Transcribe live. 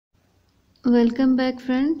Welcome back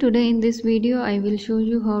friend. Today in this video I will show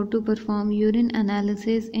you how to perform urine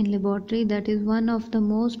analysis in laboratory. That is one of the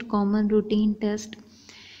most common routine tests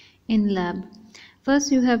in lab.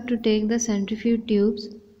 First you have to take the centrifuge tubes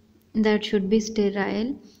that should be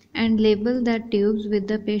sterile and label that tubes with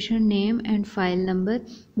the patient name and file number,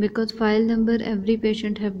 because file number every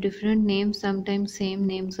patient have different names, sometimes same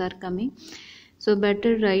names are coming, so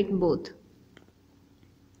better write both.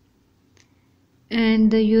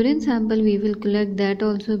 And the urine sample we will collect, that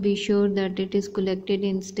also be sure that it is collected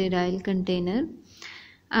in sterile container.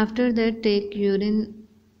 After that take urine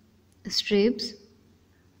strips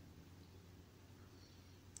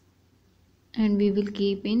and we will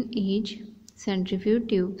keep in each centrifuge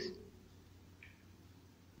tubes.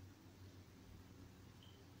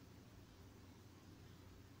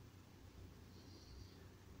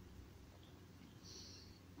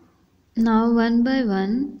 Now one by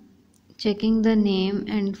one, checking the name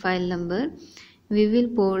and file number, we will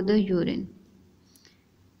pour the urine.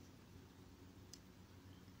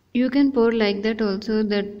 You can pour like that also,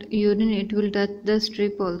 that urine it will touch the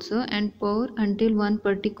strip also, and pour until one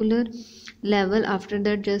particular level. After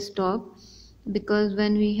that just stop, because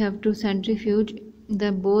when we have to centrifuge,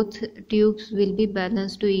 the both tubes will be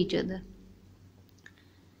balanced to each other.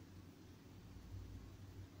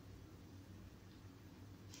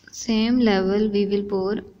 Same level we will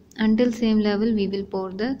pour, until same level we will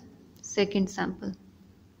pour the second sample.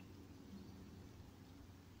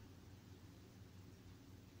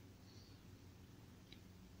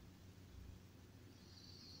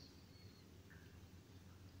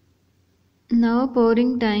 Now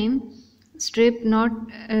pouring time, strip not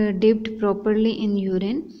dipped properly in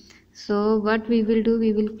urine. So what we will do,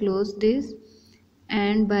 we will close this,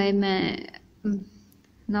 and by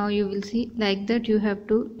now you will see like that you have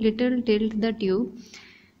to little tilt the tube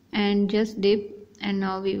and just dip, and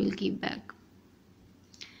now we will keep back.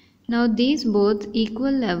 Now these both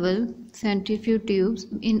equal level centrifuge tubes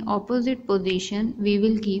in opposite position we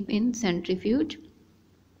will keep in centrifuge,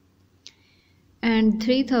 and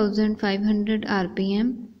 3500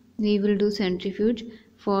 rpm we will do centrifuge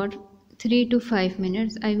for 3 to 5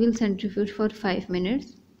 minutes. I will centrifuge for 5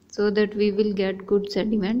 minutes so that we will get good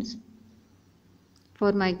sediments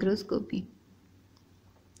for microscopy.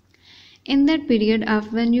 In that period,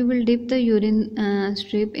 after when you will dip the urine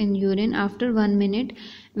strip in urine, after 1 minute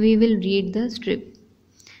we will read the strip.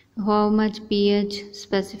 How much pH,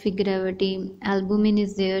 specific gravity, albumin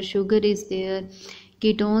is there, sugar is there,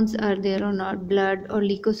 ketones are there or not, blood or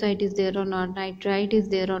leukocyte is there or not, nitrite is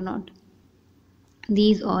there or not.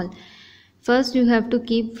 These all. First you have to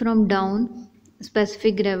keep from down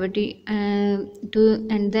specific gravity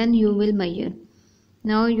and then you will measure.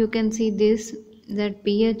 Now you can see this, that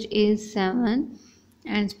pH is 7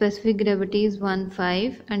 and specific gravity is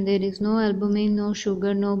 1,5, and there is no albumin, no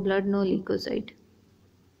sugar, no blood, no leukocyte.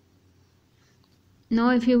 Now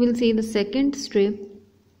if you will see the second strip,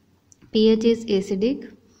 pH is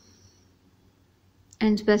acidic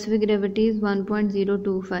and specific gravity is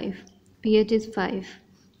 1.025, pH is 5,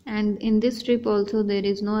 and in this strip also there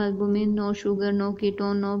is no albumin, no sugar, no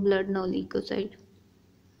ketone, no blood, no leukocyte.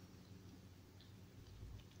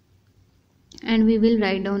 And we will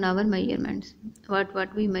write down our measurements,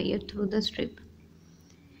 what we measure through the strip,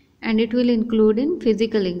 and it will include in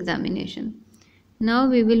physical examination. Now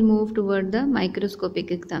we will move toward the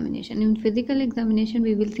microscopic examination. In physical examination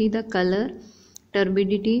we will see the color,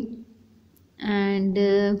 turbidity and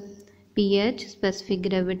pH, specific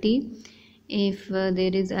gravity, if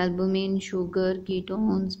there is albumin, sugar,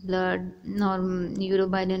 ketones, blood,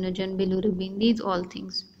 urobilinogen, bilirubin, these all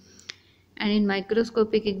things. And in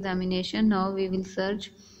microscopic examination, now we will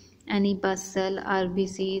search any pus cell,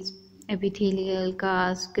 RBCs, epithelial,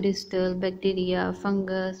 cast, crystal, bacteria,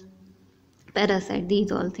 fungus, parasite,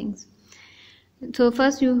 these all things. So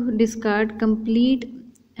first you discard complete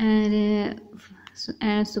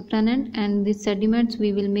supplement, and the sediments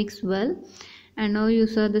we will mix well. And now you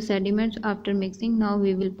saw the sediments after mixing. Now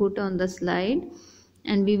we will put on the slide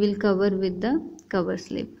and we will cover with the cover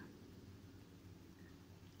slip.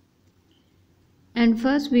 And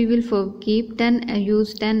first we will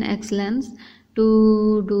use 10x lens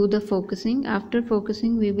to do the focusing. After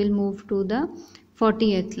focusing we will move to the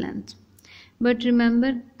 40x lens. But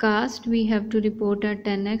remember, cast we have to report at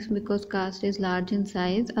 10x because cast is large in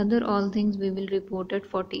size. Other all things we will report at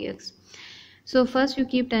 40x. So first you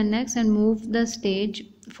keep 10x and move the stage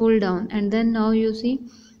full down, and then now you see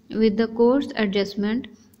with the coarse adjustment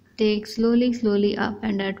take slowly up,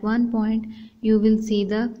 and at one point you will see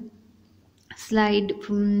the slide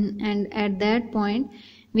and at that point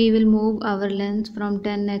we will move our lens from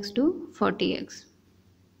 10x to 40x.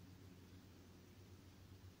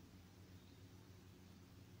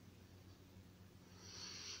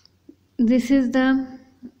 This is the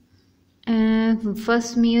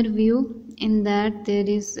first smear view. In that there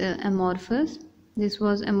is amorphous. This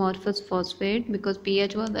was amorphous phosphate because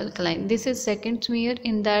pH was alkaline. This is second smear.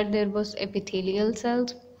 In that there was epithelial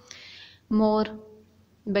cells, more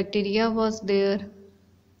bacteria was there,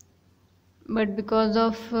 but because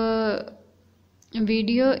of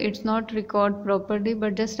video it's not record properly,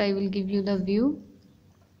 but just I will give you the view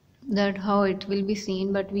that how it will be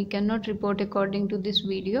seen, but we cannot report according to this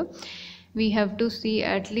video. We have to see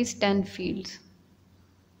at least 10 fields.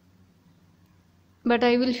 But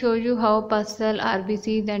I will show you how pus cell,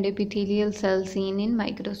 RBCs and epithelial cells seen in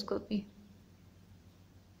microscopy.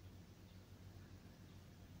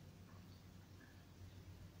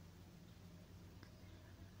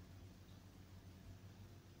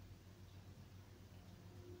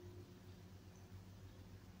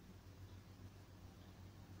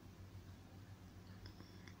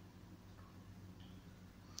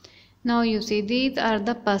 Now you see these are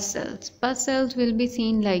the pus cells. Pus cells will be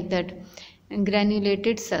seen like that,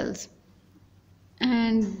 granulated cells.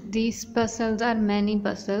 And these pus cells are many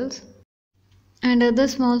pus cells. And other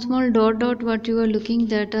small dot what you are looking,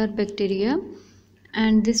 that are bacteria.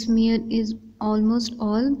 And this smear is almost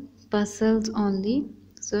all pus cells only.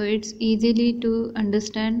 So it's easily to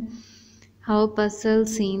understand how pus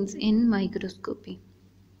cells seen in microscopy.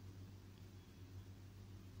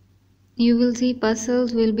 You will see pus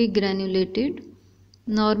cells will be granulated,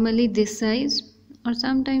 normally this size, or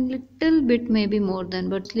sometimes little bit maybe more than,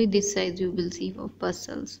 but this size you will see of pus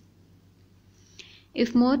cells.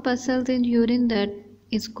 If more pus cells in urine, that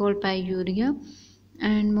is called pyuria,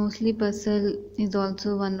 and mostly pus cell is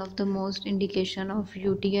also one of the most indication of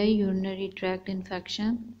UTI, urinary tract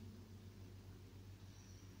infection.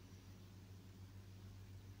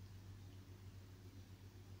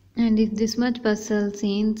 And if this much pus cell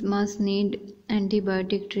seen, must need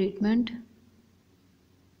antibiotic treatment.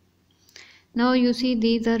 Now you see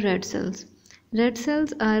these are red cells. Red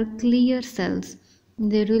cells are clear cells.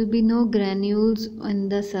 There will be no granules in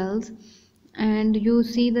the cells, and you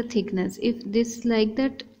see the thickness. If this like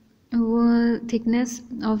that thickness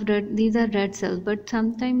of red, these are red cells, but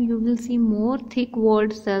sometimes you will see more thick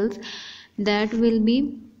walled cells that will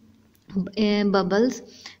be bubbles.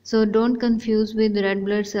 So don't confuse with red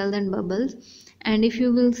blood cell and bubbles. And if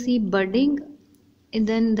you will see budding,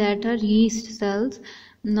 then that are yeast cells,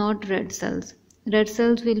 not red cells. Red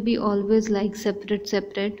cells will be always like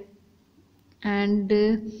separate and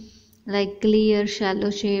like clear, shallow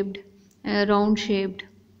shaped, round shaped.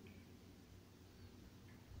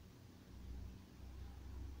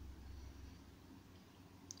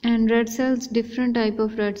 And red cells, different type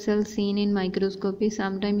of red cells seen in microscopy.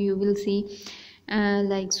 Sometimes you will see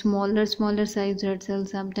like smaller size red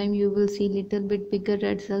cells. Sometimes you will see little bit bigger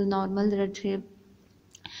red cell, normal red shape.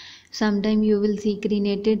 Sometimes you will see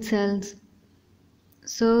crenated cells.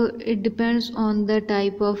 So it depends on the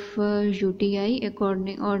type of UTI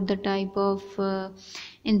according, or the type of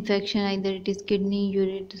infection, either it is kidney,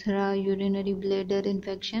 urethra, urinary bladder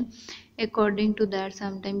infection. According to that,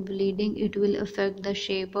 sometimes bleeding, it will affect the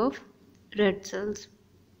shape of red cells.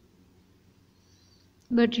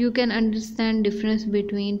 But you can understand difference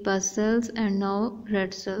between pus cells and now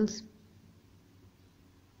red cells.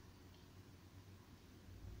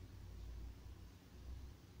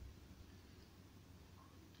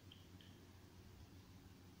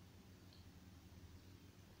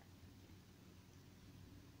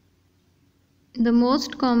 The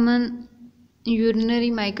most common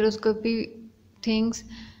urinary microscopy things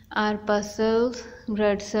are pus cells,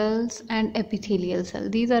 red cells and epithelial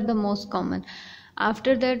cells. These are the most common.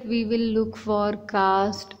 After that we will look for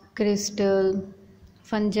cast, crystal,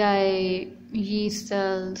 fungi, yeast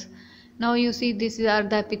cells. Now you see these are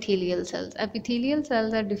the epithelial cells. Epithelial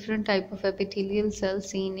cells are different type of epithelial cells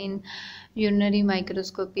seen in urinary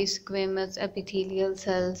microscopy: squamous epithelial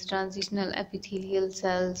cells, transitional epithelial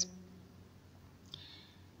cells.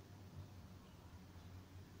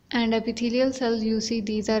 And epithelial cells, you see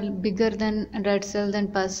these are bigger than red cells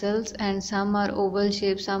and pus cells, and some are oval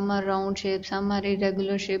shaped, some are round shaped, some are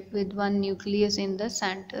irregular shaped with one nucleus in the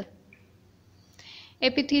center.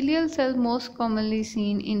 Epithelial cells most commonly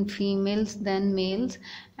seen in females than males,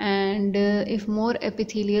 and if more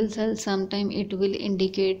epithelial cells, sometimes it will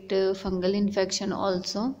indicate fungal infection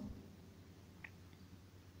also.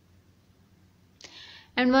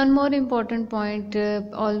 And one more important point,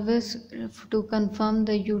 always to confirm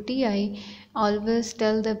the UTI, always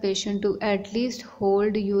tell the patient to at least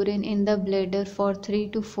hold urine in the bladder for 3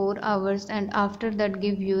 to 4 hours, and after that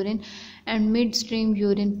give urine, and midstream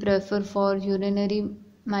urine prefer for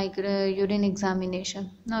urine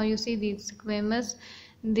examination. Now you see these squamous,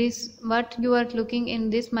 This what you are looking in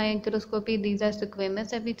this microscopy, these are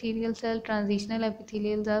squamous epithelial cell, transitional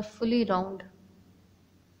epithelials are fully round.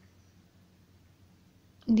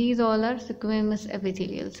 These all are squamous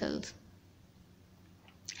epithelial cells.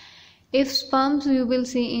 If sperms you will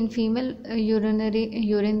see in female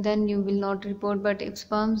urine, then you will not report, but if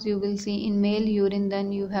sperms you will see in male urine,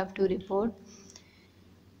 then you have to report.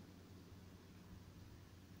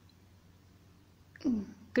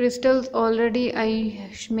 Crystals, already I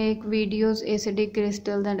make videos, acidic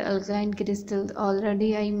crystals and alkaline crystals.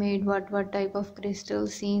 Already I made what type of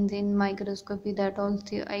crystals seen in microscopy, that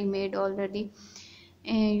also I made already.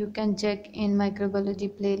 You can check in microbiology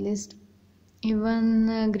playlist.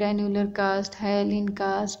 Even granular cast, hyaline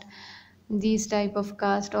cast, these type of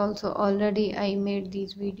cast also already I made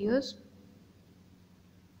these videos.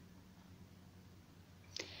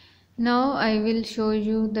 Now I will show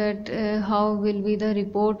you that how will be the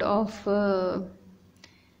report of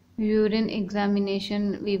urine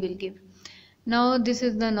examination we will give. Now this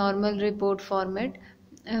is the normal report format.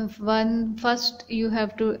 First you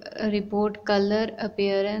have to report color,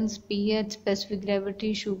 appearance, pH, specific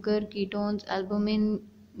gravity, sugar, ketones, albumin,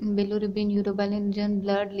 bilirubin, urobilinogen,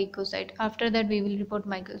 blood, leukocyte. After that we will report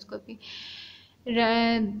microscopy.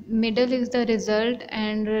 Middle is the result,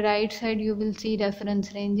 and right side you will see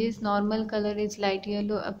reference ranges. Normal color is light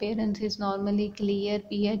yellow, appearance is normally clear,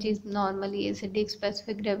 pH is normally acidic,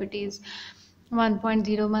 specific gravity is 1.010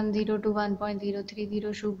 to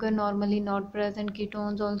 1.030, sugar normally not present,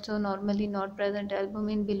 ketones also normally not present,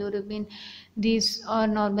 albumin, bilirubin, these are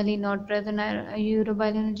normally not present,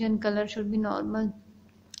 urobilinogen color should be normal,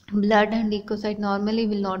 blood and leukocyte normally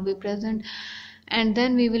will not be present. And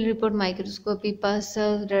then we will report microscopy, pus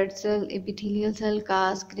cell, red cell, epithelial cell,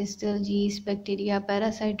 cast, crystal, yeast, bacteria,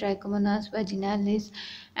 parasite, trichomonas, vaginalis,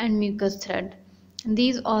 and mucus thread.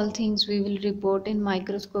 These all things we will report in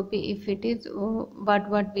microscopy, if it is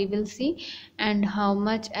what we will see, and how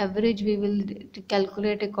much average we will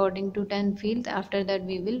calculate according to 10 fields. After that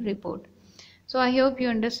we will report. So I hope you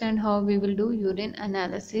understand how we will do urine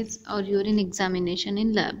analysis or urine examination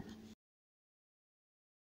in lab.